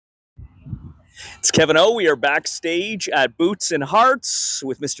It's Kevin O. We are backstage at Boots and Hearts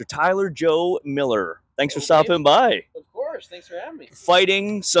with Mr. Tyler Joe Miller. Thanks for stopping by. Of course. Thanks for having me.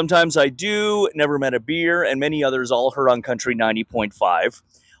 Fighting, Sometimes I Do, Never Met a Beer, and many others all heard on Country 90.5.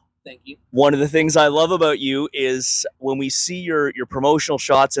 Thank you. One of the things I love about you is when we see your promotional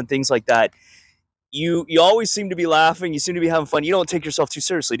shots and things like that, you always seem to be laughing. You seem to be having fun. You don't take yourself too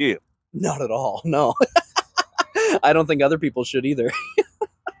seriously, do you? Not at all. No. I don't think other people should either.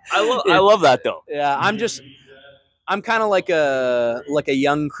 I love that though. Yeah, I'm kind of like a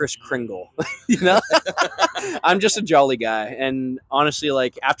young Kris Kringle, you know? I'm just a jolly guy. And honestly,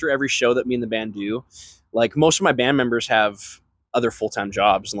 like after every show that me and the band do, like most of my band members have other full-time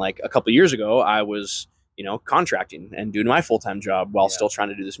jobs. And like a couple years ago, I was, contracting and doing my full-time job while still trying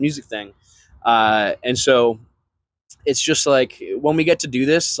to do this music thing. And so it's just like when we get to do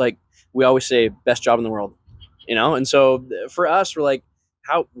this, like we always say best job in the world, And so for us, we're like,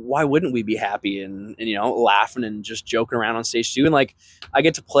 why wouldn't we be happy and laughing and just joking around on stage too? And like, I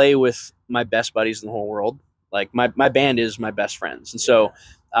get to play with my best buddies in the whole world. Like my band is my best friends. And so,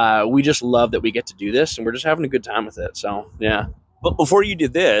 we just love that we get to do this and we're just having a good time with it. So, yeah. But before you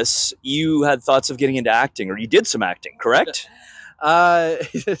did this, you had thoughts of getting into acting, or you did some acting, correct?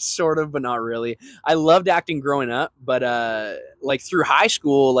 Sort of, but not really. I loved acting growing up, but, like through high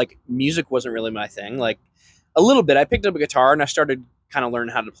school, like music wasn't really my thing. Like a little bit, I picked up a guitar and I started kind of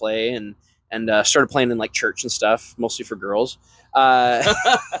learning how to play and started playing in like church and stuff, mostly for girls. I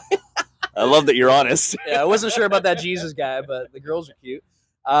love that you're honest. Yeah, I wasn't sure about that Jesus guy, but the girls are cute.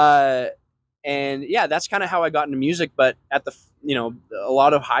 And yeah, that's kind of how I got into music. But at a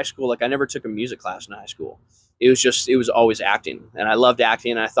lot of high school, like I never took a music class in high school. It was always acting, and I loved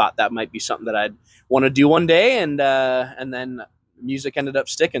acting. And I thought that might be something that I'd want to do one day. And then music ended up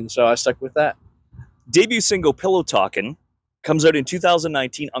sticking, so I stuck with that. Debut single "Pillow Talkin'" comes out in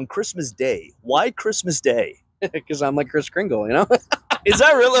 2019 on Christmas Day. Why Christmas Day? Because I'm like Kris Kringle, Is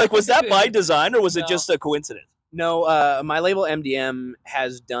that really like, was that by design or was it just a coincidence? No, my label MDM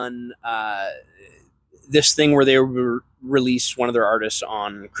has done this thing where they release one of their artists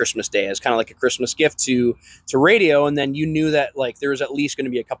on Christmas Day as kind of like a Christmas gift to radio, and then you knew that like there was at least going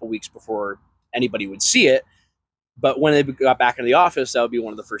to be a couple weeks before anybody would see it. But when they got back into the office, that would be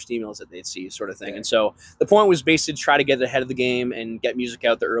one of the first emails that they'd see, sort of thing. Okay. And so the point was basically to try to get ahead of the game and get music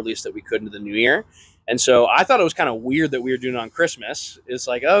out the earliest that we could into the new year. And so I thought it was kind of weird that we were doing it on Christmas. It's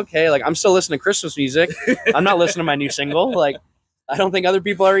like, okay, like I'm still listening to Christmas music. I'm not listening to my new single. Like, I don't think other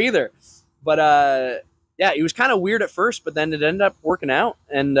people are either. But yeah, it was kind of weird at first, but then it ended up working out.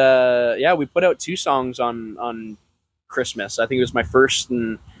 And yeah, we put out 2 songs on Christmas. I think it was my first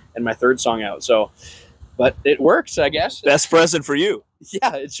and my third song out. So, but it works, I guess. Best present for you.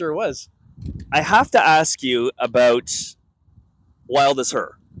 Yeah, it sure was. I have to ask you about Wild as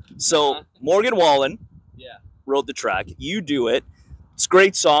Her. So Morgan Wallen wrote the track. You do it. It's a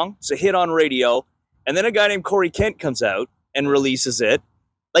great song. It's a hit on radio. And then a guy named Corey Kent comes out and releases it.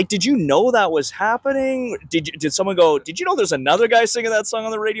 Like, did you know that was happening? Did someone go, did you know there's another guy singing that song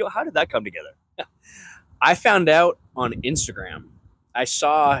on the radio? How did that come together? I found out on Instagram. I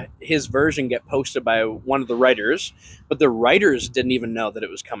saw his version get posted by one of the writers, but the writers didn't even know that it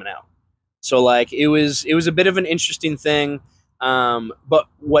was coming out. So like it was a bit of an interesting thing. But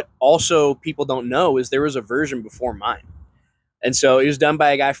what also people don't know is there was a version before mine. And so it was done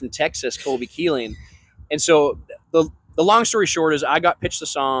by a guy from Texas, Colby Keeling. And so the long story short is I got pitched the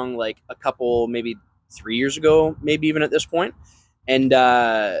song like a couple, maybe 3 years ago, maybe even at this point. And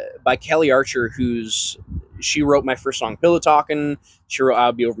by Kelly Archer, she wrote my first song, Pillow Talkin'. She wrote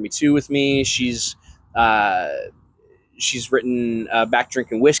I'll Be Over Me Too with me. She's written Back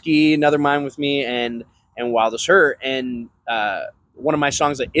Drinking Whiskey, another mine with me, and Wild as Her. And one of my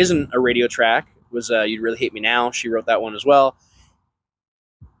songs that isn't a radio track was You'd Really Hate Me Now. She wrote that one as well.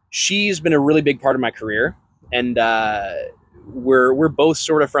 She's been a really big part of my career. And we're both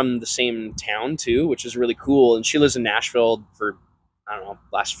sort of from the same town too, which is really cool. And she lives in Nashville for, I don't know,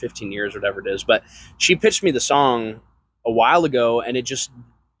 last 15 years or whatever it is. But she pitched me the song a while ago, and it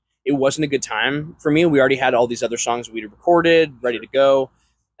wasn't a good time for me. We already had all these other songs we'd recorded, ready to go.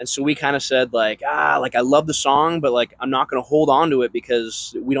 And so we kind of said like I love the song, but like I'm not going to hold on to it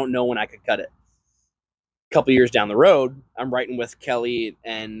because we don't know when I could cut it. A couple years down the road, I'm writing with Kelly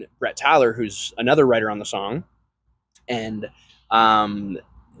and Brett Tyler, who's another writer on the song. And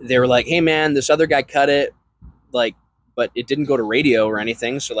they were like, hey man, this other guy cut it, like, but it didn't go to radio or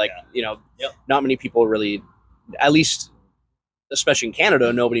anything. So like, not many people really, at least especially in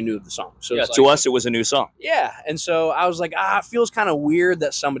Canada, nobody knew the song. So yeah, to us, it was a new song. Yeah. And so I was like, it feels kind of weird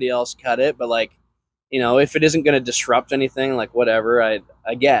that somebody else cut it, but like, if it isn't going to disrupt anything, like whatever,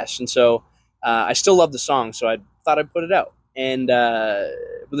 I guess. And so I still love the song, so I thought I'd put it out. And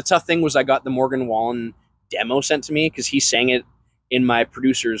but the tough thing was I got the Morgan Wallen demo sent to me because he sang it in my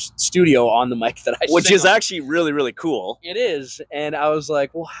producer's studio on the mic that I which is on. actually really, really cool. It is. And I was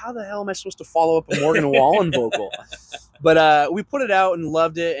like, well, how the hell am I supposed to follow up a Morgan Wallen vocal? But we put it out and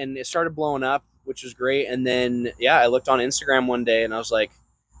loved it, and it started blowing up, which was great. And then, yeah, I looked on Instagram one day, and I was like,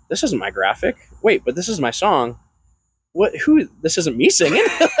 this isn't my graphic. Wait, but this is my song. This isn't me singing.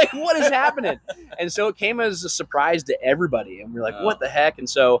 Like, what is happening? And so it came as a surprise to everybody. And we're like, what the heck? And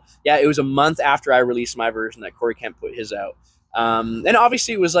so, yeah, it was a month after I released my version that Corey Kent put his out. And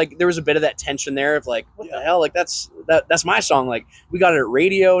obviously it was like, there was a bit of that tension there of like, what the hell? Like that's my song. Like we got it at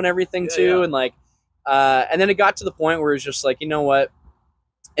radio and everything too. Yeah. And like, and then it got to the point where it's just like, you know what?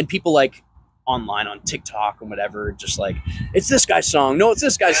 And people like online on TikTok and whatever, just like, it's this guy's song. No, it's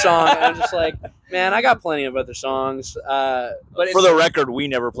this guy's song. And I'm just like, man, I got plenty of other songs. But for the record, we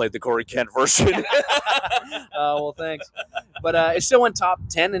never played the Corey Kent version. Well, thanks. But it still went top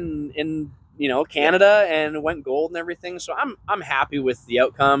 10 in Canada and went gold and everything. So I'm happy with the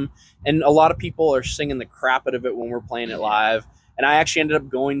outcome. And a lot of people are singing the crap out of it when we're playing it live. And I actually ended up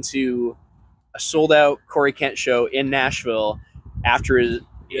going to a sold out Corey Kent show in Nashville after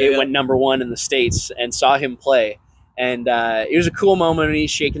it went number one in the States and saw him play. And it was a cool moment. And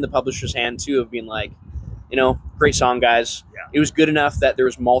he's shaking the publisher's hand too of being like, great song, guys. Yeah. It was good enough that there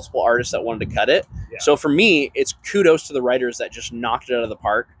was multiple artists that wanted to cut it. Yeah. So for me, it's kudos to the writers that just knocked it out of the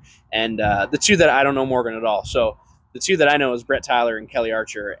park. And the two that I don't know Morgan at all. So the two that I know is Brett Tyler and Kelly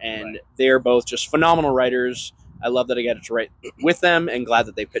Archer. And they're both just phenomenal writers. I love that I get to write with them and glad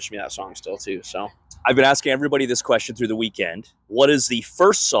that they pitched me that song still too. So I've been asking everybody this question through the weekend. What is the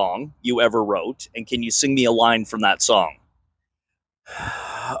first song you ever wrote? And can you sing me a line from that song?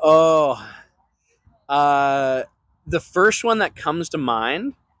 The first one that comes to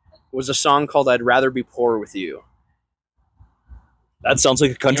mind was a song called I'd Rather Be Poor With You. That sounds like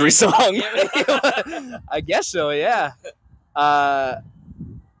a country song. I guess so, yeah. I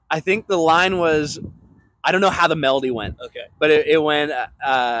think the line was, I don't know how the melody went. Okay. But it went,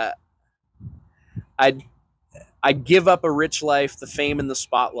 I'd give up a rich life, the fame and the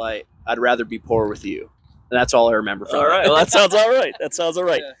spotlight. I'd rather be poor with you. And that's all I remember from it. All right. Well, that sounds all right. That sounds all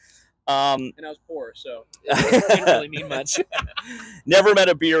right. Yeah. And I was poor, so it didn't really mean much. Never Met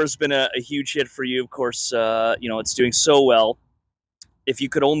a Beer has been a huge hit for you. Of course, it's doing so well. If you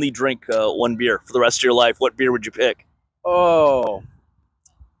could only drink one beer for the rest of your life, what beer would you pick? Oh,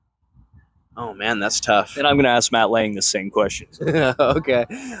 man, that's tough. And I'm going to ask Matt Lang the same question. Okay.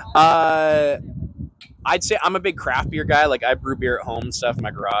 I'd say I'm a big craft beer guy. Like I brew beer at home and stuff in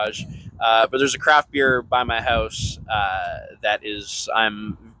my garage. But there's a craft beer by my house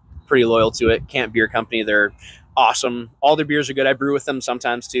I'm pretty loyal to it. Camp Beer Company. They're awesome. All their beers are good. I brew with them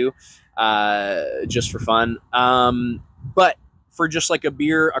sometimes too, just for fun. But for just like a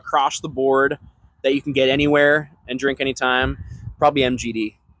beer across the board that you can get anywhere and drink anytime, probably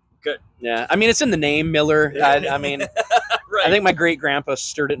MGD. Good. Yeah. I mean, it's in the name, Miller. I mean, right. I think my great grandpa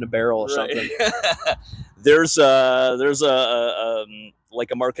stirred it in a barrel or something. There's a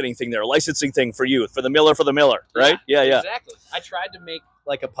like a marketing thing there, a licensing thing for you, for the Miller, right? Yeah. Exactly. I tried to make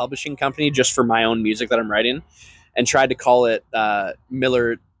like a publishing company just for my own music that I'm writing and tried to call it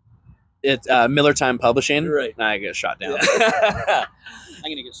Miller Time Publishing. Right. I get shot down. I'm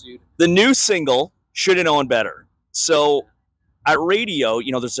going to get sued. The new single, Shoulda Known Better. So at radio,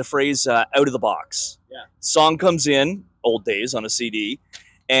 there's a phrase, out of the box. Yeah. Song comes in, old days on a CD,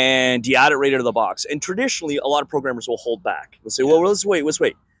 and you add it right out of the box. And traditionally, a lot of programmers will hold back. They'll say, well, let's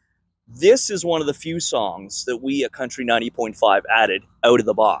wait. This is one of the few songs that we at Country 90.5 added out of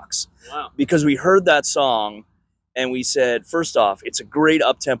the box. Wow. Because we heard that song and we said, first off, it's a great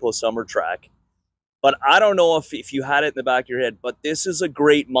up-tempo summer track. But I don't know if you had it in the back of your head, but this is a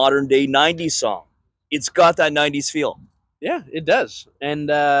great modern-day 90s song. It's got that 90s feel. Yeah, it does. And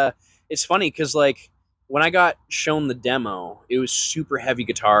it's funny because, like, when I got shown the demo, it was super heavy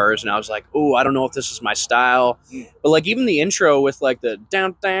guitars, and I was like, oh, I don't know if this is my style. But, like, even the intro with, like, the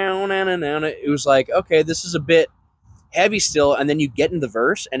down, it was like, okay, this is a bit heavy still. And then you get in the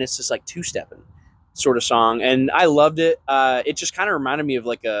verse, and it's just, like, two-stepping sort of song. And I loved it. It just kind of reminded me of,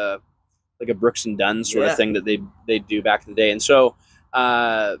 like a Brooks and Dunn sort of thing that they do back in the day. And so,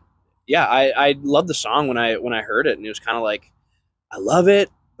 I loved the song when I heard it, and it was kind of like, I love it,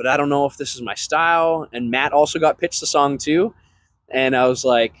 but I don't know if this is my style. And Matt also got pitched the song too. And I was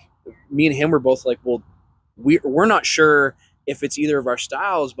like, me and him were both like, well, we're not sure if it's either of our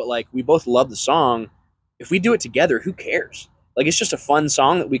styles, but like, we both love the song. If we do it together, who cares? Like, it's just a fun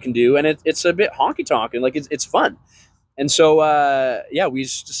song that we can do. And it's a bit honky tonk and like, it's fun. And so, yeah, we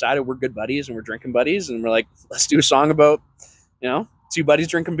just decided we're good buddies and we're drinking buddies, and we're like, let's do a song about, two buddies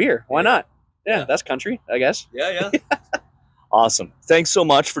drinking beer. Why not? Yeah, that's country, I guess. Yeah. Awesome. Thanks so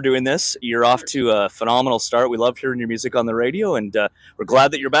much for doing this. You're off to a phenomenal start. We love hearing your music on the radio, and we're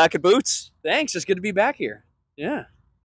glad that you're back at Boots. Thanks. It's good to be back here. Yeah.